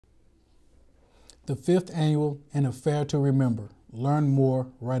The 5th annual and a fair to remember. Learn more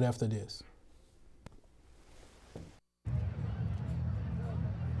right after this.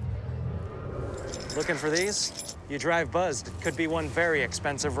 Looking for these? You drive buzzed. It could be one very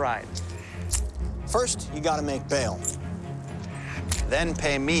expensive ride. First, you gotta make bail. Then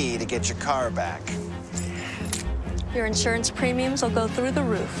pay me to get your car back. Your insurance premiums will go through the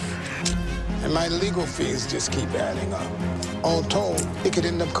roof. And my legal fees just keep adding up. All told, it could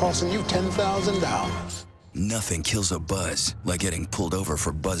end up costing you $10,000. Nothing kills a buzz like getting pulled over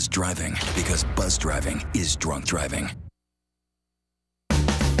for buzz driving, because buzz driving is drunk driving.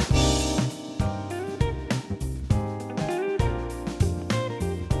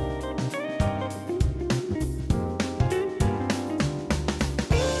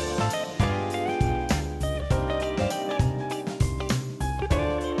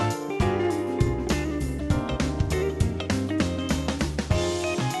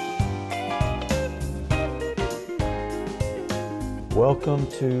 Welcome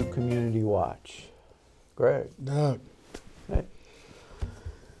to Community Watch. Greg. Doug. Hey.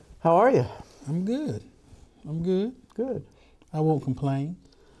 How are you? I'm good. I'm good. Good. I won't complain.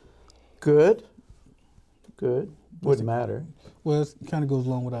 Good. Good. Wouldn't matter. Well, it kind of goes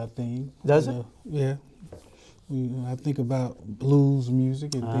along with our theme. Does it? Yeah. I think about blues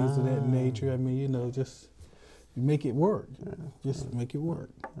music and things of that nature. I mean, just you make it work. Yeah. Just make it work.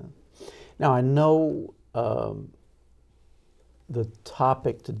 Yeah. Now, I know the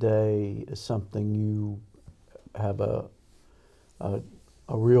topic today is something you have a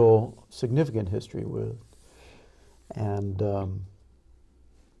real significant history with, and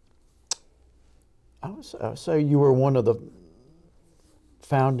I would say you were one of the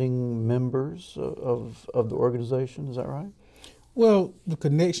founding members of the organization. Is that right? Well, the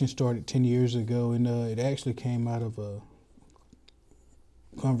connection started 10 years ago, and it actually came out of a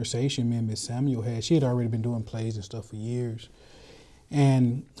conversation me and Miss Samuel had. She had already been doing plays and stuff for years.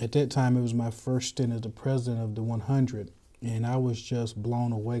 And at that time, it was my first stint as the president of the 100, and I was just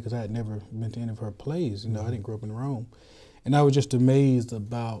blown away because I had never been to any of her plays. I didn't grow up in Rome. And I was just amazed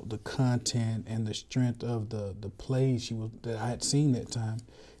about the content and the strength of the plays that I had seen that time.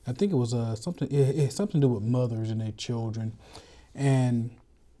 I think it was something. It had something to do with mothers and their children. And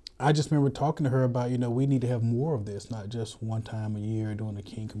I just remember talking to her about, we need to have more of this, not just one time a year doing the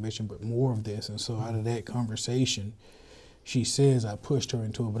King Commission, but more of this. And so out of that conversation, she says I pushed her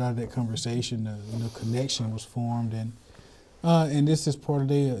into it, but out of that conversation, the connection was formed, and this is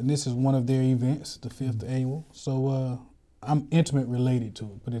this is one of their events, the 5th annual. So I'm intimate related to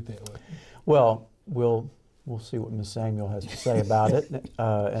it. Put it that way. Well, we'll see what Ms. Samuel has to say about it in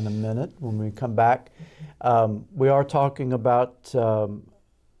a minute when we come back. We are talking about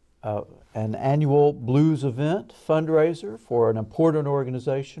an annual blues event fundraiser for an important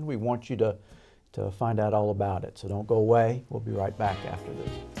organization. We want you to find out all about it. So don't go away. We'll be right back after this.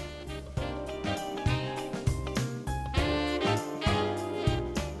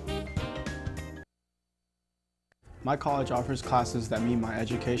 My college offers classes that meet my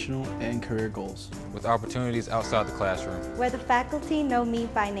educational and career goals, with opportunities outside the classroom, where the faculty know me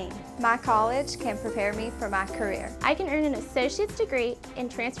by name. My college can prepare me for my career. I can earn an associate's degree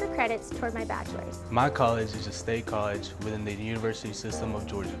and transfer credits toward my bachelor's. My college is a state college within the university system of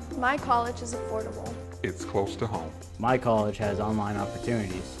Georgia. My college is affordable. It's close to home. My college has online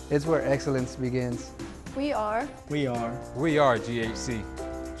opportunities. It's where excellence begins. We are GHC,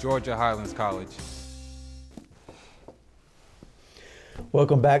 Georgia Highlands College.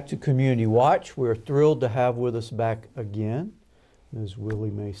 Welcome back to Community Watch. We're thrilled to have with us back again Ms. Willie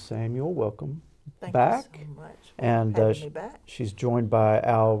Mae Samuel. Welcome back. Thank you so much for and having me back. She's joined by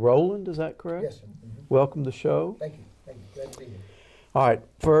Al Rowland, is that correct? Yes, sir. Mm-hmm. Welcome to the show. Thank you. Glad to be here. All right,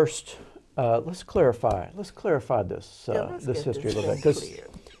 first, let's clarify this this history a little bit, because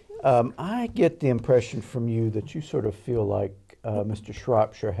I get the impression from you that you sort of feel like Mr.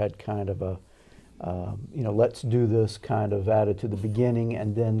 Shropshire had kind of a let's do this kind of attitude at the beginning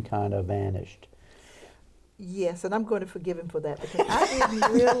and then kind of vanished. Yes, and I'm going to forgive him for that, because I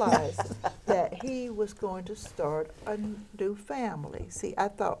didn't realize that he was going to start a new family. See, I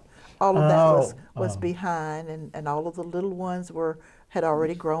thought all of that was behind, and all of the little ones had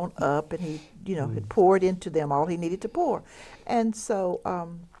already grown up, and he had poured into them all he needed to pour. And so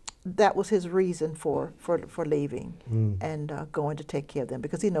that was his reason for leaving and going to take care of them,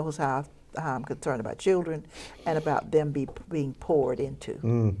 because he knows how I'm concerned about children and about them being poured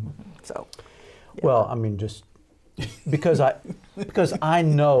into. So, yeah. Well, I mean, just because I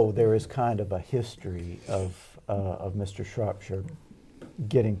know there is kind of a history of Mr. Shropshire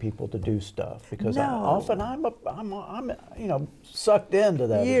getting people to do stuff because No. often I'm sucked into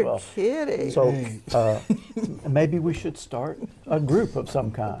that You're as well. kidding. So maybe we should start a group of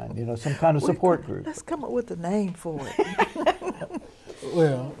some kind, some kind of support group. Let's come up with a name for it.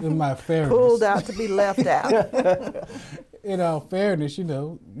 Well, in my fairness, Pulled out to be left out. in all fairness,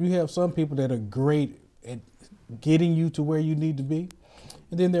 you have some people that are great at getting you to where you need to be.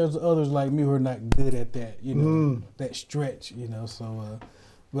 And then there's others like me who are not good at that, that stretch, so,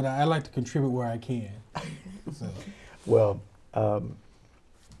 but I like to contribute where I can. So. Well,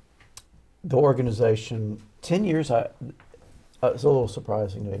 the organization, 10 years, it's a little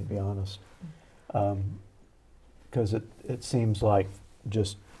surprising to me, to be honest, because it seems like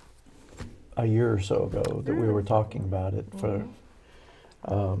just a year or so ago that we were talking about it.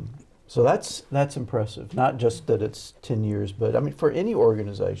 So that's impressive. Not just that it's 10 years, but I mean for any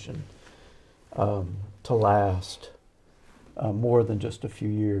organization to last more than just a few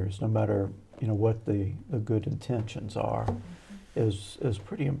years, no matter what the good intentions are, is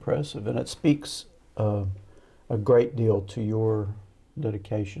pretty impressive, and it speaks a great deal to your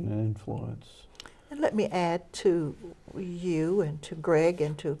dedication and influence. And let me add to you and to Greg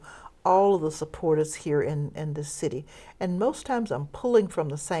and to all of the supporters here in the city. And most times I'm pulling from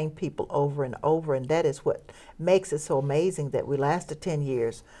the same people over and over, and that is what makes it so amazing that we lasted 10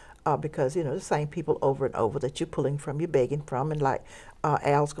 years because, the same people over and over that you're pulling from, you're begging from. And like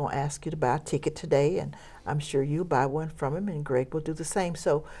Al's going to ask you to buy a ticket today, and I'm sure you'll buy one from him, and Greg will do the same.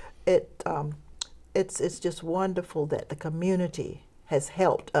 So it's just wonderful that the community has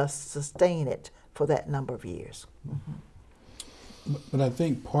helped us sustain it for that number of years. Mm-hmm. But I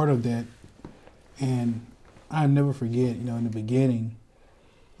think part of that, and I never forget, in the beginning,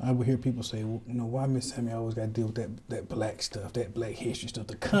 I would hear people say, well, why Miss Sammy always got to deal with that black stuff, that black history stuff,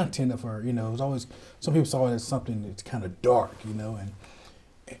 the content of her, it was always, some people saw it as something that's kind of dark,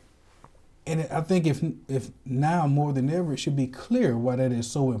 and I think if now more than ever, it should be clear why that is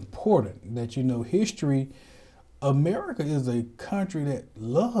so important, that, history, America is a country that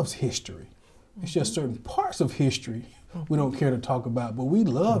loves history. It's just certain parts of history we don't care to talk about, but we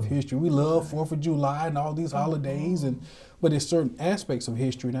love history. We love 4th of July and all these holidays, but there's certain aspects of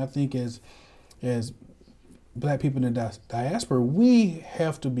history, and I think as black people in the diaspora, we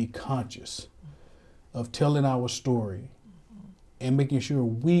have to be conscious of telling our story and making sure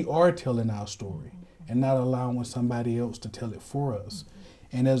we are telling our story and not allowing somebody else to tell it for us.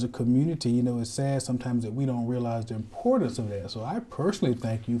 And as a community, it's sad sometimes that we don't realize the importance of that. So I personally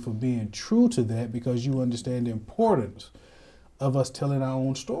thank you for being true to that, because you understand the importance of us telling our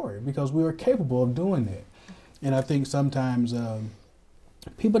own story, because we are capable of doing that. And I think sometimes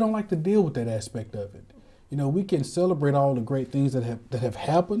people don't like to deal with that aspect of it. We can celebrate all the great things that have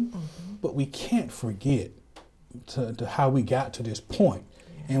happened, but we can't forget to how we got to this point.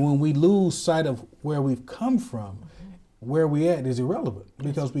 And when we lose sight of where we've come from, where we at is irrelevant,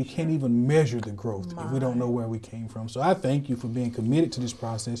 because we can't even measure the growth if we don't know where we came from. So I thank you for being committed to this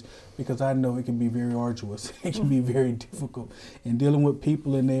process, because I know it can be very arduous. It can be very difficult. And dealing with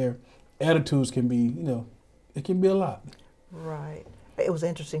people and their attitudes can be, it can be a lot. Right. It was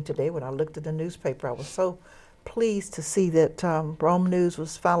interesting today when I looked at the newspaper. I was so pleased to see that Rome News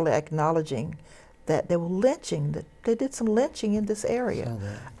was finally acknowledging that they were lynching, that they did some lynching in this area.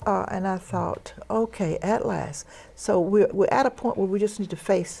 And I thought, okay, at last. So we're at a point where we just need to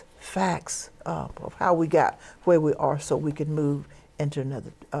face facts of how we got where we are so we can move into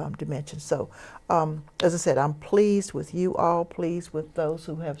another dimension. So as I said, I'm pleased with you all, pleased with those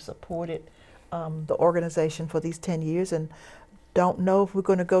who have supported the organization for these 10 years, and don't know if we're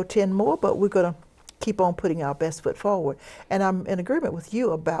going to go 10 more, but we're going to keep on putting our best foot forward. And I'm in agreement with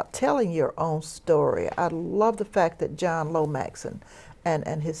you about telling your own story. I love the fact that John Lomax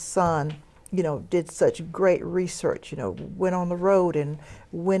and his son, did such great research, went on the road and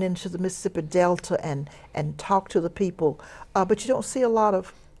went into the Mississippi Delta and talked to the people. But you don't see a lot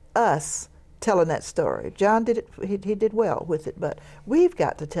of us telling that story. John did it, he did well with it, but we've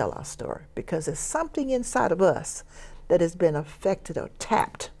got to tell our story, because there's something inside of us that has been affected or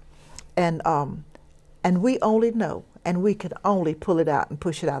tapped. And we only know, and we can only pull it out and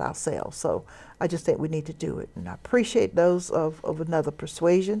push it out ourselves. So I just think we need to do it. And I appreciate those of another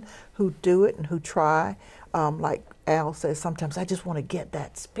persuasion who do it and who try. Like Al says, sometimes I just want to get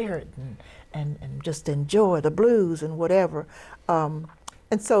that spirit and just enjoy the blues and whatever. And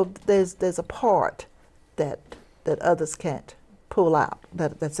so there's a part that others can't pull out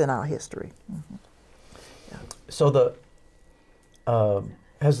that's in our history. Mm-hmm. Yeah. So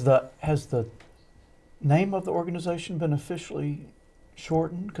has the name of the organization been officially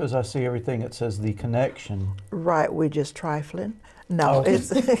shortened? Because I see everything that says The Connection. Right, we're just trifling. No, Okay.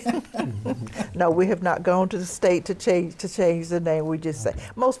 it's no. We have not gone to the state to change the name. We just say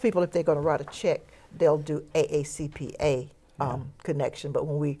most people, if they're going to write a check, they'll do AACPA Connection. But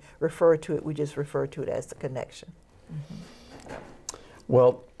when we refer to it, we just refer to it as the Connection.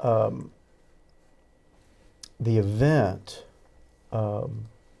 Well, the event,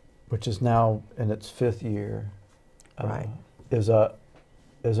 which is now in its 5th year, Right. is a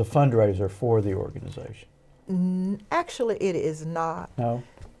fundraiser for the organization. Actually, it is not. No?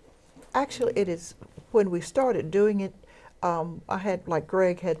 Actually, it is. When we started doing it, I had, like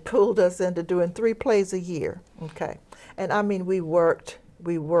Greg had pulled us into doing 3 plays a year. Okay, and I mean we worked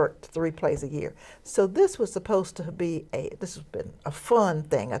 3 plays a year. So this was supposed to be this has been a fun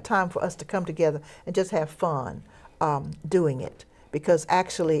thing, a time for us to come together and just have fun doing it, because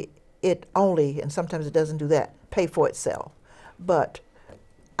actually it only, and sometimes it doesn't do that, pay for itself. But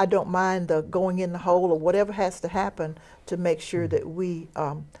I don't mind the going in the hole or whatever has to happen to make sure that we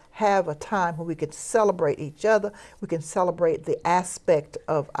have a time when we can celebrate each other. We can celebrate the aspect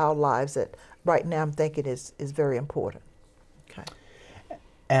of our lives that right now I'm thinking is very important. Okay.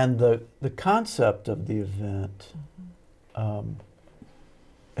 And the concept of the event,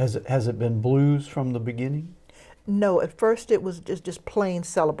 has it been blues from the beginning? No, at first it was just plain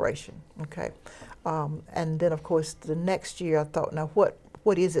celebration. Okay. And then of course the next year I thought, now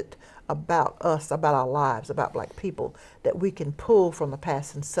what is it about us, about our lives, about Black people that we can pull from the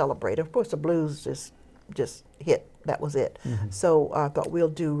past and celebrate? Of course, the blues just hit. That was it. So I thought we'll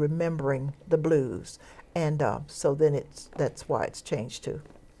do remembering the blues, and so then that's why it's changed to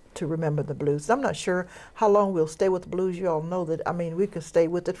remember the blues. I'm not sure how long we'll stay with the blues. You all know that. I mean, we could stay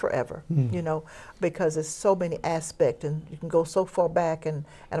with it forever, you know, because there's so many aspects, and you can go so far back, and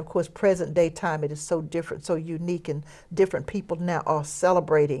of course, present day time, it is so different, so unique, and different people now are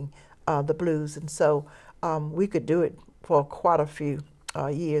celebrating the blues, and so we could do it for quite a few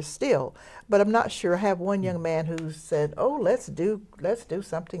years still. But I'm not sure. I have one young man who said, "Oh, let's do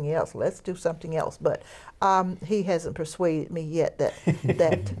something else. Let's do something else." But he hasn't persuaded me yet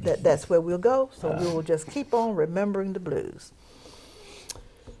that's where we'll go. So we will just keep on remembering the blues.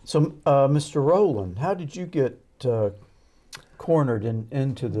 So, Mr. Rowland, how did you get cornered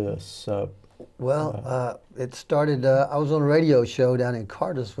into this? Well, it started, I was on a radio show down in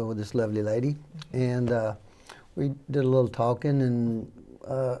Cartersville with this lovely lady, and we did a little talking and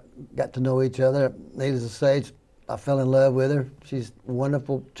got to know each other. Needless to say, I fell in love with her. She's a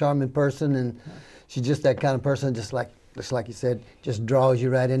wonderful, charming person, and she's just that kind of person, just like you said, just draws you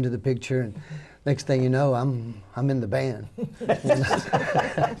right into the picture. And next thing you know, I'm in the band.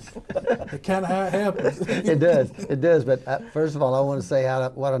 That's kind of how it happens. It does. But first of all, I want to say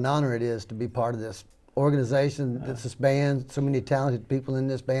what an honor it is to be part of this organization, this band, so many talented people in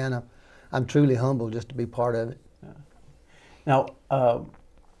this band. I'm truly humbled just to be part of it. Now,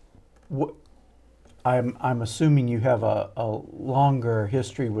 I'm assuming you have a longer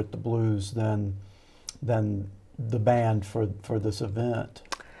history with the blues than the band for this event.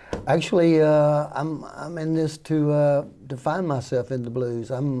 Actually, I'm in this to find myself in the blues.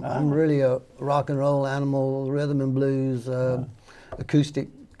 I'm really a rock and roll, animal, rhythm and blues, acoustic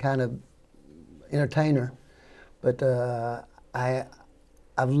kind of entertainer. But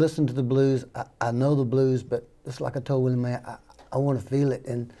I've listened to the blues. I know the blues, but it's like I told Willie Mae, I want to feel it.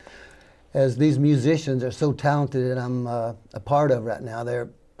 And as these musicians are so talented, and I'm a part of right now, they're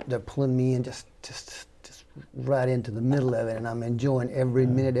pulling me in just right into the middle of it, and I'm enjoying every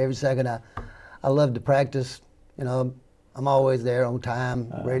minute, every second. I love to practice. You know, I'm always there on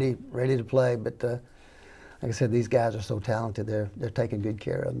time, ready to play. But like I said, these guys are so talented. They're taking good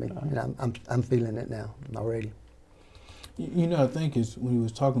care of me, and I'm feeling it now already. You know, I think it's when you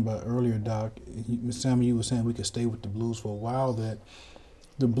was talking about earlier, Doc, Ms. Samuel, you were saying we could stay with the blues for a while. That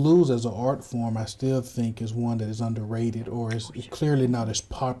the blues as an art form, I still think is one that is underrated, or is clearly not as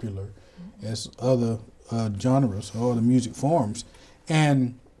popular as other genres or other music forms,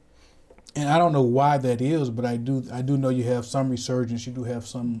 and I don't know why that is, but I do know you have some resurgence. You do have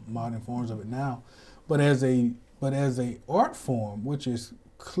some modern forms of it now, but as a art form, which is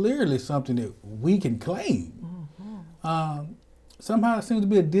clearly something that we can claim, somehow it seems to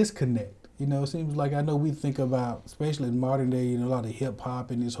be a disconnect. You know, it seems like, I know we think about, especially in modern day, you know, a lot of hip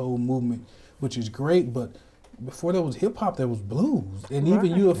hop and this whole movement, which is great, but before there was hip hop, there was blues, and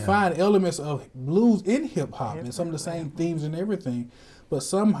even you will find elements of blues in hip hop and some of the same themes and everything. But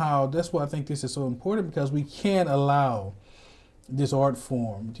somehow, that's why I think this is so important, because we can't allow this art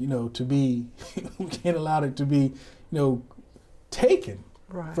form, you know, to be, we can't allow it to be, you know, taken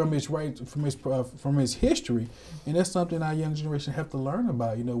Right. from its history, and that's something our young generation have to learn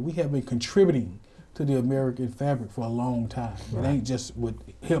about. You know, we have been contributing to the American fabric for a long time. Right. It ain't just with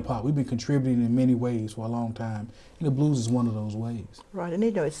hip hop. We've been contributing in many ways for a long time, and the blues is one of those ways. Right, and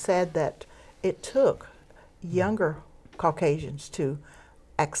you know, it's sad that it took younger Caucasians to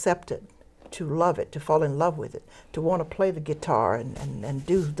accept it, to love it, to fall in love with it, to want to play the guitar and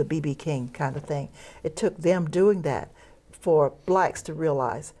do the B.B. King kind of thing. It took them doing that for blacks to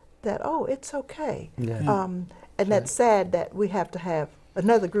realize that, oh, it's okay. Yeah. And that's sad that we have to have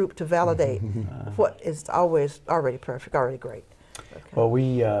another group to validate what is always already perfect, already great. Okay. Well,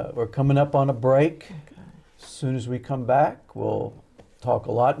 we're coming up on a break. Okay. As soon as we come back, we'll talk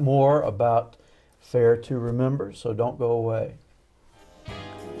a lot more about Fair to Remember, so don't go away.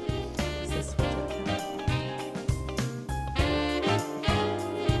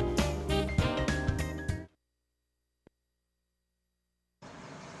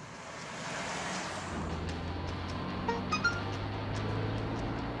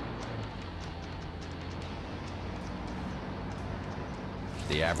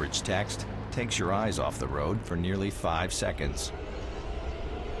 The average text takes your eyes off the road for nearly 5 seconds.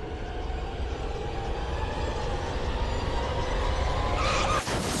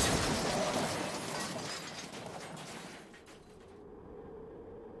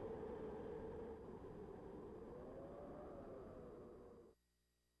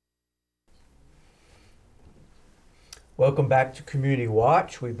 Welcome back to Community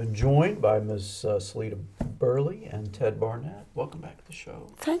Watch. We've been joined by Ms. Salita Burley and Ted Barnett. Welcome back to the show.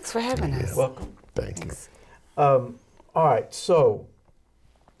 Thanks for having us. Welcome. Thank you. All right, so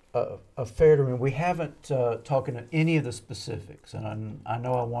a Fair to Remember. We haven't talked about any of the specifics, and I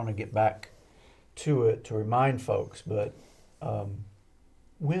know I want to get back to it to remind folks, but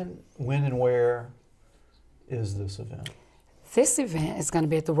when and where is this event? This event is going to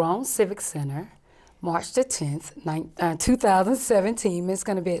be at the Rome Civic Center, March the 10th, 2017. It's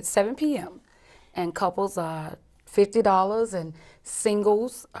going to be at 7 p.m. And couples are $50 and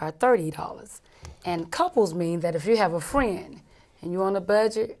singles are $30. And couples mean that if you have a friend and you're on a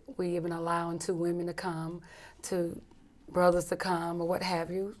budget, we even allowing 2 women to come, 2 brothers to come, or what have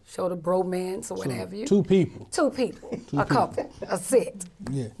you, show the bromance or what have you. 2 people. 2 people, a couple, a set.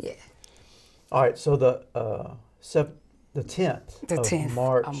 Yeah. Yeah. All right, so the 10th The of 10th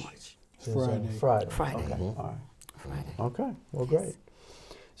March. of March. Friday. Friday. Okay. All right. Friday. Okay. Well, great.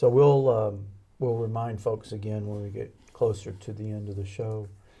 So we'll remind folks again when we get closer to the end of the show.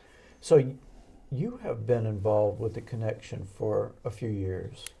 So you have been involved with the Connection for a few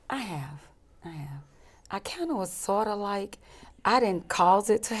years. I have. I kind of was sort of like, I didn't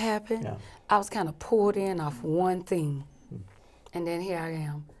cause it to happen. Yeah. I was kind of pulled in off one thing, and then here I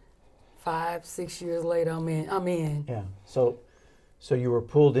am. 5, 6 years later, I'm in. Yeah. So you were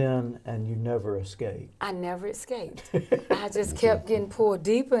pulled in and you never escaped. I never escaped. I just kept getting pulled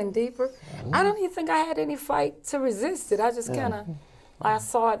deeper and deeper. I don't even think I had any fight to resist it. I just kind of, I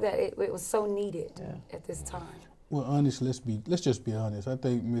saw that it was so needed at this time. Well, honestly, let's just be honest. I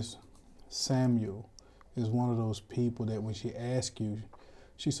think Miss Samuel is one of those people that when she asks you,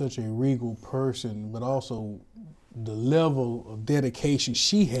 she's such a regal person, but also the level of dedication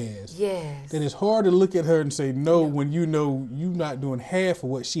she has. Yes. That it's hard to look at her and say no when you know you're not doing half of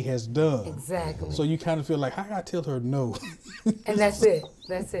what she has done. Exactly. So you kind of feel like, how can I tell her no? And that's it.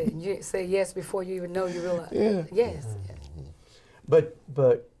 That's it. You say yes before you even know you realize. Yeah. Yes. But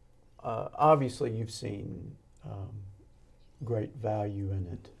obviously you've seen great value in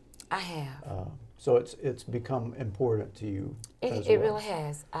it. I have. So it's become important to you. It really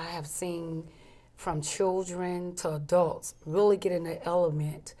has. I have seen from children to adults really get in the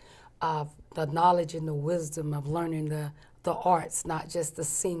element of the knowledge and the wisdom of learning the arts, not just the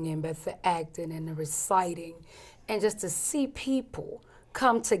singing, but the acting and the reciting, and just to see people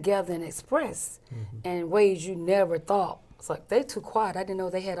come together and express in ways you never thought. It's like, they're too quiet. I didn't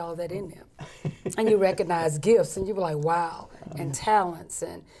know they had all that in them. And you recognize gifts, and you were like, wow, and talents.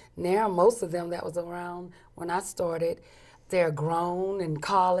 And now most of them that was around when I started, they're grown in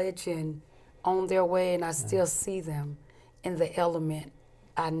college and on their way, and I still see them in the element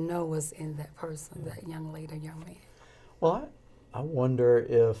I know was in that person, that young lady, young man. Well, I wonder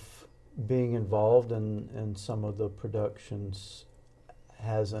if being involved in some of the productions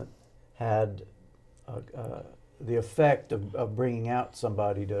hasn't had the effect of bringing out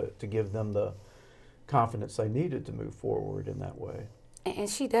somebody to give them the confidence they needed to move forward in that way. And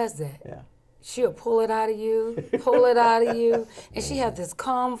she does that. Yeah. She'll pull it out of you, pull it out of you, and she has this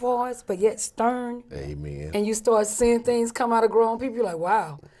calm voice, but yet stern. Amen. And you start seeing things come out of grown people, you're like,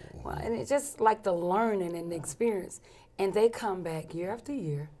 wow. And it's just like the learning and the experience. And they come back year after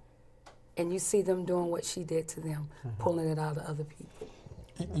year, and you see them doing what she did to them, pulling it out of other people.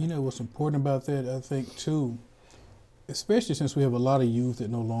 You know what's important about that, I think, too, especially since we have a lot of youth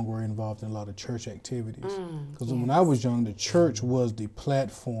that no longer are involved in a lot of church activities. Because when I was young, the church was the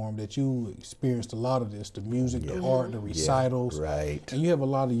platform that you experienced a lot of this, the music, the art, the recitals. Right. And you have a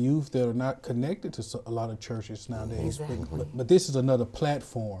lot of youth that are not connected to a lot of churches nowadays. But this is another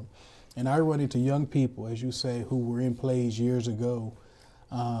platform. And I run into young people, as you say, who were in plays years ago.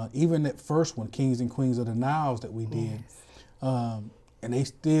 Even that first one, Kings and Queens of the Niles, that we did. And they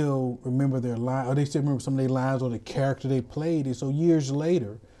still remember their line, or they still remember some of their lines or the character they played. And so years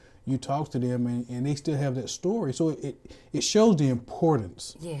later, you talk to them and they still have that story. So it shows the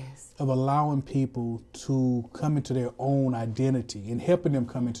importance of allowing people to come into their own identity and helping them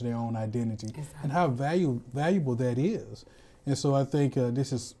come into their own identity and how valuable that is. And so I think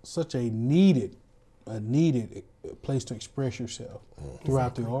this is such a needed place to express yourself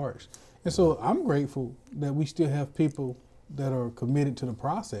throughout the arts. And so I'm grateful that we still have people that are committed to the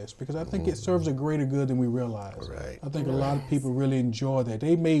process, because I think it serves a greater good than we realize. Right. I think a lot of people really enjoy that.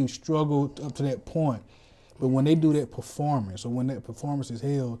 They may struggle up to that point, but when they do that performance, or when that performance is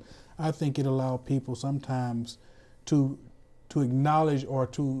held, I think it allows people sometimes to acknowledge or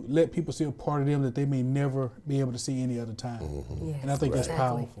to let people see a part of them that they may never be able to see any other time. And I think that's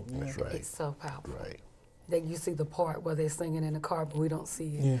powerful. That's right. It's so powerful. Right. That you see the part where they're singing in the car, but we don't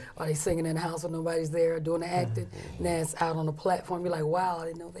see it. Or they singing in the house when nobody's there doing the acting. Now it's out on the platform. You're like, wow, I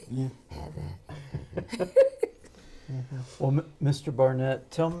didn't know they had that. Well, Mr. Barnett,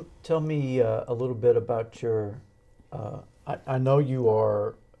 tell me a little bit about your. I know you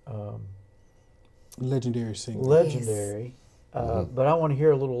are legendary singer. Legendary, but I want to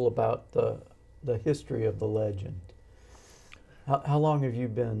hear a little about the history of the legend. How long have you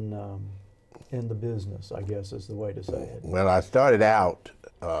been in the business, I guess is the way to say it? Well, I started out,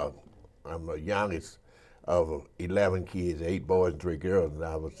 I'm the youngest of 11 kids, 8 boys and 3 girls, and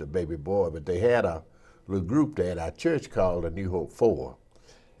I was the baby boy. But they had a little group there at our church called the New Hope 4.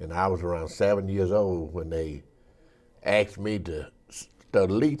 And I was around 7 years old when they asked me to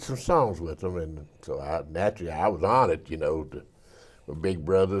lead some songs with them. And so naturally I was honored, you know, with Big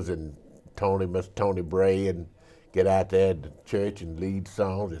Brothers and Mr. Tony Bray, and get out there at the church and lead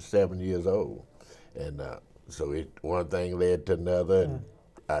songs at 7 years old. And so one thing led to another, and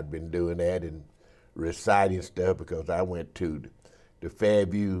I'd been doing that and reciting stuff because I went to the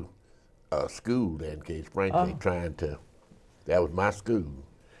Fairview school there in Case Franklin, that was my school.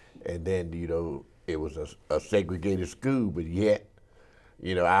 And then, you know, it was a segregated school, but yet,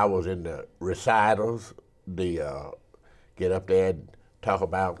 you know, I was in the recitals, get up there and talk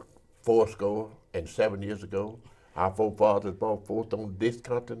about 7 years ago. Our forefathers brought forth on this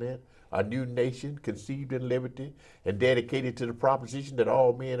continent a new nation conceived in liberty and dedicated to the proposition that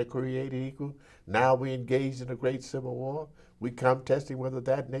all men are created equal. Now we engaged in a great civil war. We come testing whether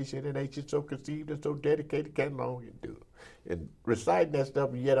that nation and nation so conceived and so dedicated can long endure. And reciting that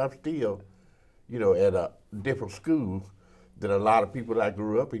stuff, and yet I'm still, you know, at a different school than a lot of people I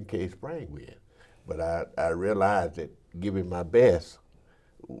grew up in Case Spring with. But I realized that giving my best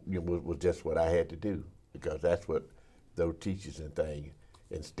was just what I had to do, because that's what those teachers and things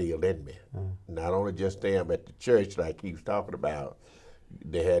instilled in me. Not only just them at the church like he was talking about,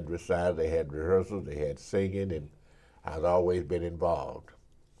 they had recitals, they had rehearsals, they had singing, and I've always been involved.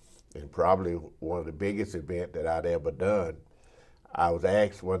 And probably one of the biggest events that I'd ever done, I was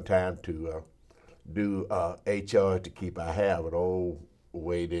asked one time to do HR to keep. I have an old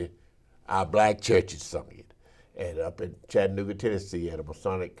way that our black churches sung it. And up in Chattanooga, Tennessee, at a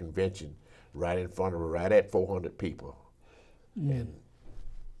Masonic convention, right in front of her, right at 400 people. And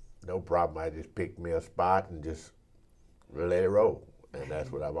no problem, I just picked me a spot and just let it roll. And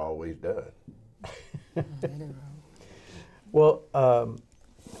that's what I've always done. Well,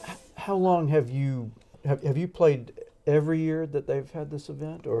 how long have you played every year that they've had this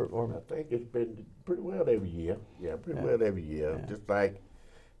event, or? I think it's been pretty well every year. Yeah, pretty well every year. Just like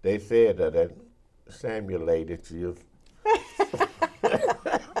they said that Samuel lady,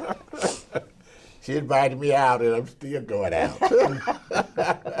 she invited me out, and I'm still going out.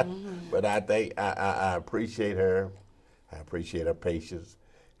 But I think I appreciate her. I appreciate her patience,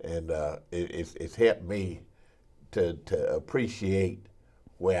 and it's helped me to appreciate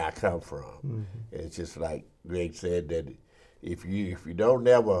where I come from. It's just like Greg said, that if you don't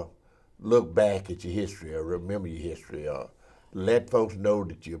never look back at your history or remember your history or let folks know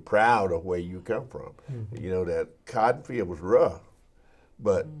that you're proud of where you come from. You know, that cotton field was rough,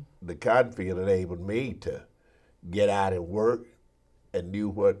 but the cotton field enabled me to get out and work and knew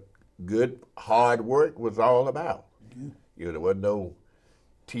what good, hard work was all about. You know, there wasn't no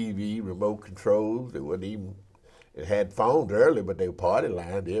TV, remote controls. There wasn't even, it had phones early, but they were party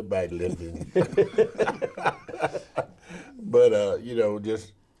lines. Everybody listening. But, you know,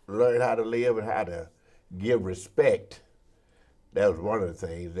 just learn how to live and how to give respect. That was one of the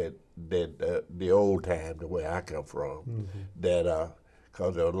things that the old time, the way I come from, that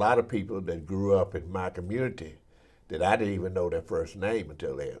because there were a lot of people that grew up in my community that I didn't even know their first name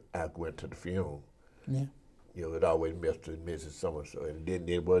until I went to the funeral. Yeah. You know, it always Mr. and Mrs. So-and-so. And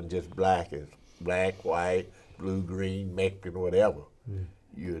it wasn't just black. It's black, white, blue, green, Mexican, whatever.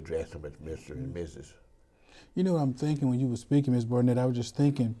 You address them as Mr. and Mrs. You know what I'm thinking when you were speaking, Ms. Barnett? I was just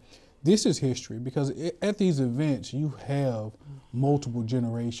thinking, this is history, because at these events, you have multiple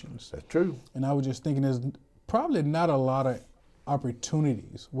generations. That's true. And I was just thinking there's probably not a lot of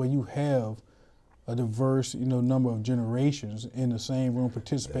opportunities where you have a diverse, you know, number of generations in the same room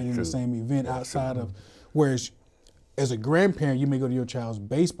participating in the same event outside of, whereas as a grandparent, you may go to your child's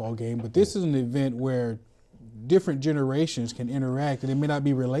baseball game, but this is an event where different generations can interact and it may not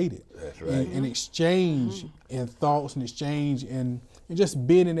be related. That's right. And exchange in thoughts and exchange and just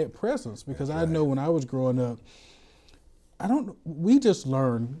being in that presence. Because I know when I was growing up, we just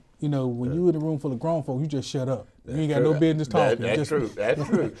learned, you know, when you in a room full of grown folk, you just shut up. You ain't got no business talking. That's true. That's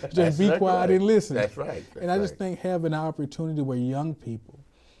true. Just be quiet and listen. That's right. And I just think having an opportunity where young people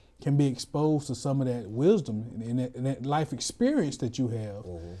can be exposed to some of that wisdom and that life experience that you have,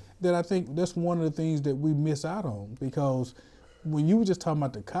 that I think that's one of the things that we miss out on. Because when you were just talking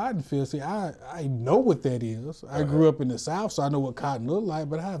about the cotton field, see, I know what that is. I grew up in the South, so I know what cotton looked like,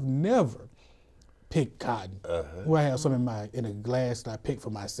 but I have never picked cotton. Where I have some in a glass that I pick for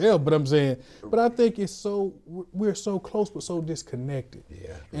myself, but I'm saying, but I think we're so close but so disconnected.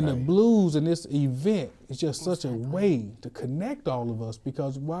 Yeah, and the blues and this event is just such a way to connect all of us,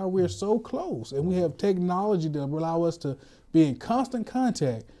 because while we're so close and we have technology that allow us to be in constant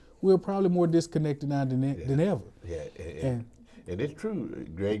contact, we're probably more disconnected now than ever. Yeah, and it's true,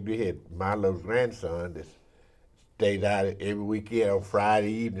 Greg. We had my little grandson that stays out every weekend on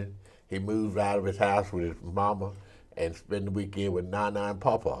Friday evening. He moves out of his house with his mama and spend the weekend with Nana and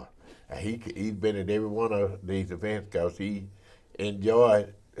Papa. And he's been at every one of these events because he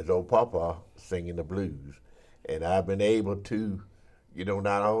enjoyed his old Papa singing the blues. And I've been able to, you know,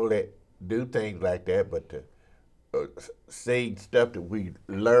 not only do things like that, but to sing stuff that we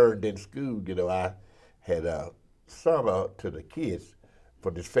learned in school. You know, I had sung to the kids for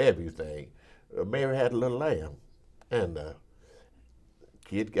this Fairview thing. Mary Had a Little Lamb. And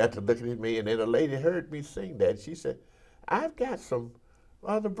kid got to looking at me, and then a lady heard me sing that. She said, I've got some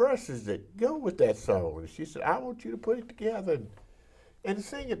other verses that go with that song. And she said, I want you to put it together and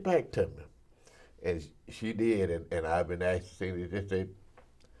sing it back to me. And she did, and I've been asked to sing it. Just said,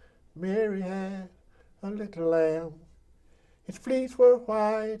 Mary had a little lamb. Its fleece were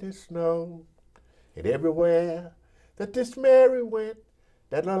white as snow. And everywhere that this Mary went,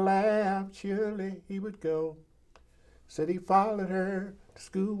 that little lamb surely he would go. Said he followed her to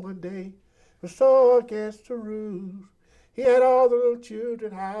school one day, but so against the rules. He had all the little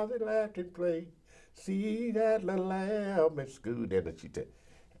children, how they laughed and played. See that little lamb at school. Then she said,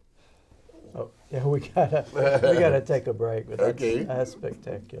 "Oh, yeah, we gotta take a break." But that's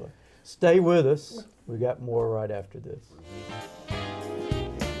spectacular. Stay with us. We got more right after this.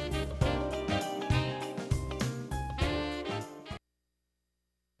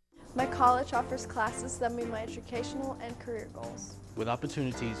 My college offers classes that meet my educational and career goals. With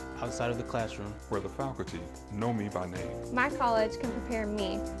opportunities outside of the classroom. Where the faculty know me by name. My college can prepare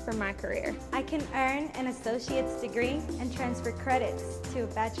me for my career. I can earn an associate's degree and transfer credits to a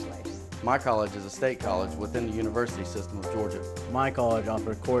bachelor's. My college is a state college within the university system of Georgia. My college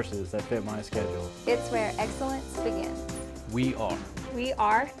offers courses that fit my schedule. It's where excellence begins. We are. We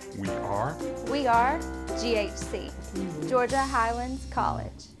are. We are. We are GHC, Georgia Highlands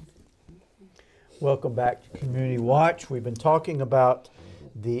College. Welcome back to Community Watch. We've been talking about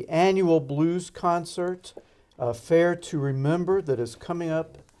the annual blues concert, a fair to remember that is coming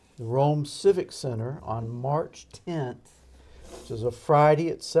up at the Rome Civic Center on March 10th, which is a Friday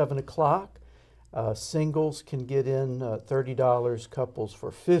at 7 o'clock. Singles can get in $30, couples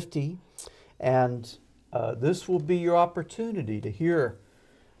for $50. And this will be your opportunity to hear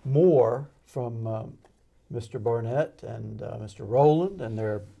more from Mr. Barnett and Mr. Rowland and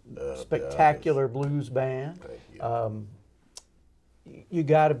their spectacular blues band. You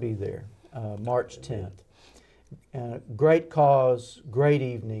got to be there, March 10th. Great cause, great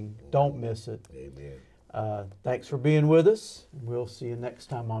evening. Don't miss it. Amen. Thanks for being with us. We'll see you next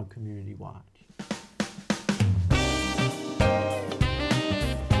time on Community Watch.